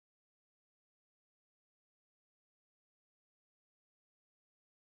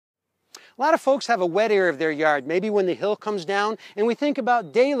A lot of folks have a wet area of their yard, maybe when the hill comes down, and we think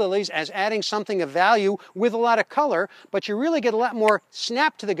about daylilies as adding something of value with a lot of color, but you really get a lot more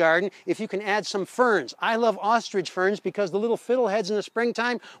snap to the garden if you can add some ferns. I love ostrich ferns because the little fiddleheads in the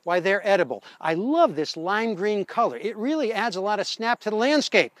springtime, why, they're edible. I love this lime green color. It really adds a lot of snap to the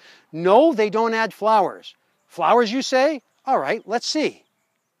landscape. No, they don't add flowers. Flowers, you say? All right, let's see.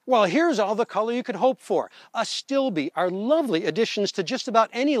 Well, here's all the color you could hope for. Astilbe are lovely additions to just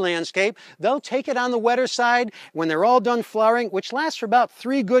about any landscape. They'll take it on the wetter side when they're all done flowering, which lasts for about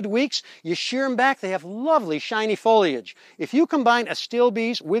 3 good weeks. You shear them back, they have lovely shiny foliage. If you combine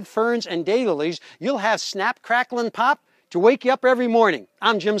Astilbes with ferns and daylilies, you'll have snap, crackle, and pop to wake you up every morning.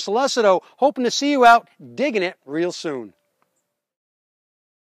 I'm Jim Solicito, hoping to see you out digging it real soon.